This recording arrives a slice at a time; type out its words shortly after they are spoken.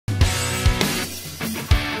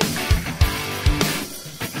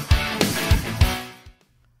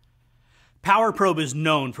PowerProbe is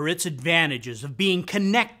known for its advantages of being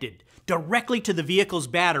connected directly to the vehicle's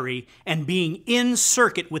battery and being in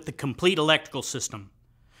circuit with the complete electrical system.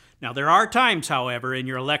 Now, there are times, however, in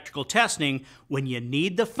your electrical testing when you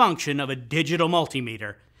need the function of a digital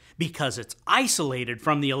multimeter because it's isolated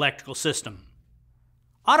from the electrical system.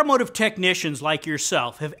 Automotive technicians like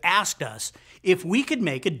yourself have asked us if we could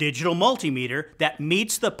make a digital multimeter that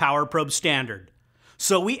meets the PowerProbe standard.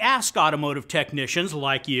 So we asked automotive technicians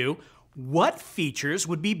like you what features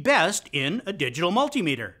would be best in a digital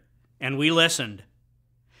multimeter, and we listened.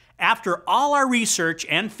 After all our research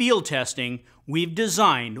and field testing, we've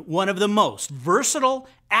designed one of the most versatile,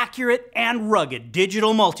 accurate, and rugged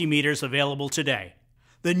digital multimeters available today.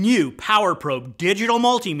 The new PowerProbe digital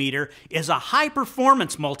multimeter is a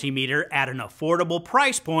high-performance multimeter at an affordable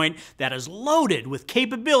price point that is loaded with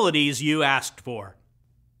capabilities you asked for.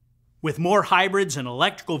 With more hybrids and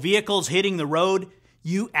electrical vehicles hitting the road,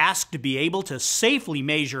 you asked to be able to safely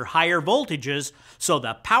measure higher voltages, so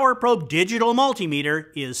the PowerProbe digital multimeter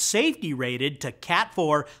is safety rated to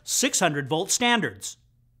Cat.IV 600-volt standards.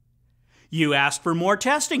 You asked for more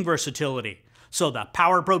testing versatility, so the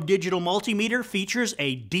PowerProbe digital multimeter features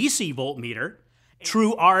a DC voltmeter,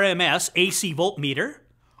 true RMS AC voltmeter,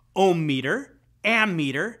 ohm meter,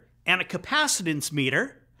 ammeter, and a capacitance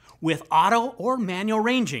meter with auto or manual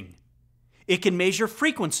ranging. It can measure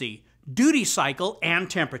frequency, duty cycle, and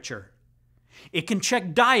temperature. It can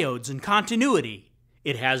check diodes and continuity.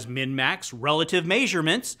 It has min-max relative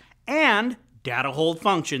measurements and data hold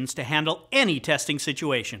functions to handle any testing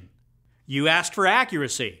situation. You asked for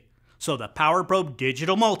accuracy, so the PowerProbe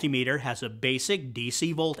digital multimeter has a basic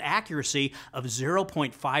DC volt accuracy of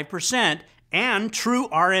 0.5% and true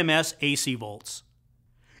RMS AC volts.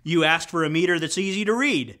 You asked for a meter that's easy to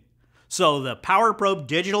read, so the PowerProbe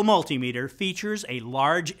digital multimeter features a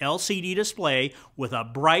large LCD display with a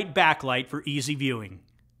bright backlight for easy viewing.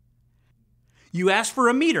 You asked for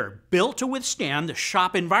a meter built to withstand the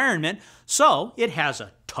shop environment, so it has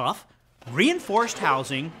a tough, reinforced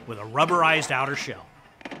housing with a rubberized outer shell.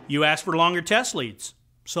 You asked for longer test leads,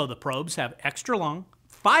 so the probes have extra long,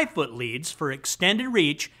 5-foot leads for extended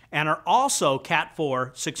reach and are also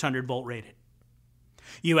Cat.IV 600-volt rated.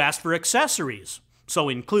 You asked for accessories, so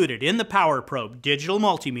included in the PowerProbe digital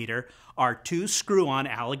multimeter are 2 screw-on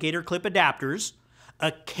alligator clip adapters,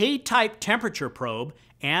 a K-type temperature probe,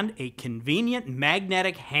 and a convenient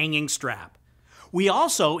magnetic hanging strap. We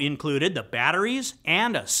also included the batteries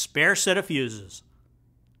and a spare set of fuses.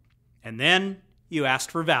 And then you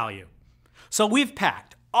asked for value. So we've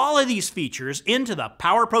packed all of these features into the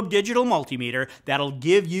PowerProbe digital multimeter that'll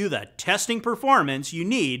give you the testing performance you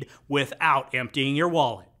need without emptying your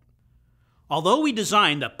wallet. Although we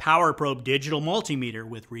designed the PowerProbe digital multimeter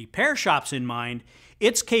with repair shops in mind,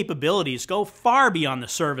 its capabilities go far beyond the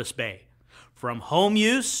service bay. From home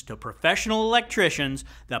use to professional electricians,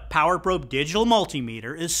 the PowerProbe digital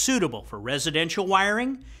multimeter is suitable for residential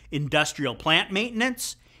wiring, industrial plant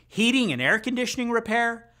maintenance, heating and air conditioning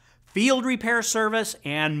repair, field repair service,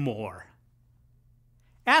 and more.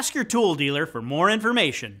 Ask your tool dealer for more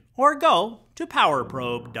information or go to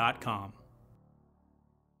powerprobe.com.